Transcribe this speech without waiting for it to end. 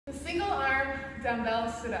The single arm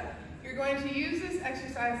dumbbell sit up. You're going to use this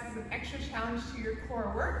exercise as an extra challenge to your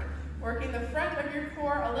core work, working the front of your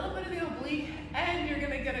core, a little bit of the oblique, and you're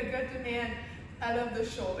going to get a good demand out of the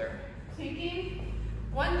shoulder. Taking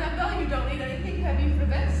one dumbbell, you don't need anything heavy for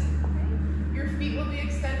this. Okay. Your feet will be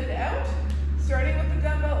extended out. Starting with the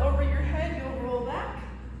dumbbell over your head, you'll roll back.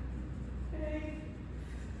 Okay.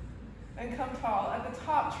 And come tall. At the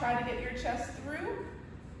top, try to get your chest through.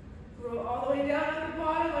 Roll all the way down at the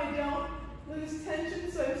bottom. I don't lose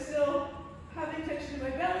tension, so I'm still having tension in my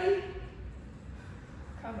belly.